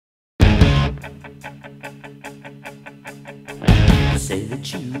Say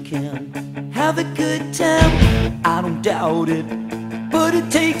that you can have a good time, I don't doubt it, but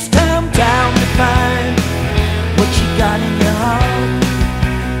it takes time to find what you got in your heart.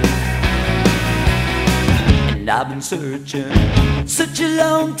 And I've been searching such a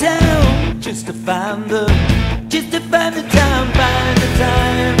long time just to find the time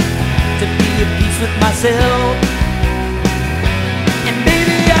to be at peace with myself. And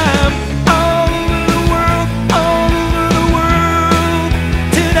baby, I'm all over the world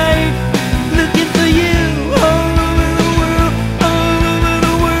tonight, looking for you. All over the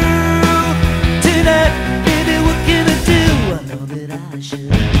world tonight. Baby, what can I do? I know that I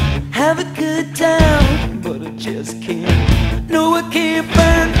should have a good time, but I just can't. No, I can't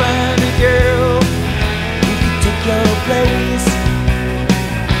find a girl who can take your place.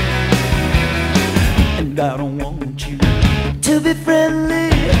 And I don't want you to be friendly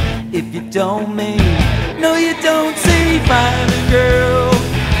if you don't mean. No, you don't say find a girl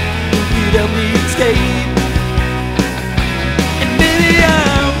who could help me escape. And baby,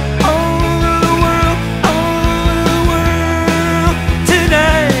 I'm all over the world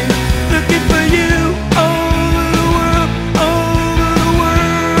tonight, looking for you. All over the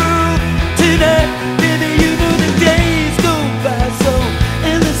world tonight. Baby, you know the days go by so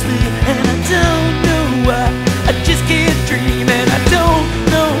endlessly, and I don't know why. I just can't dream, and I don't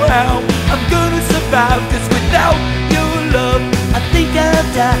know how I'm gonna survive, 'cause without your love I think I'll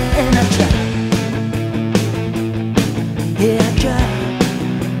die. And I try, yeah, I try.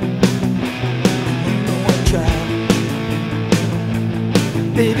 You know I try,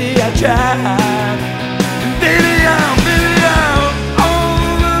 baby, I try.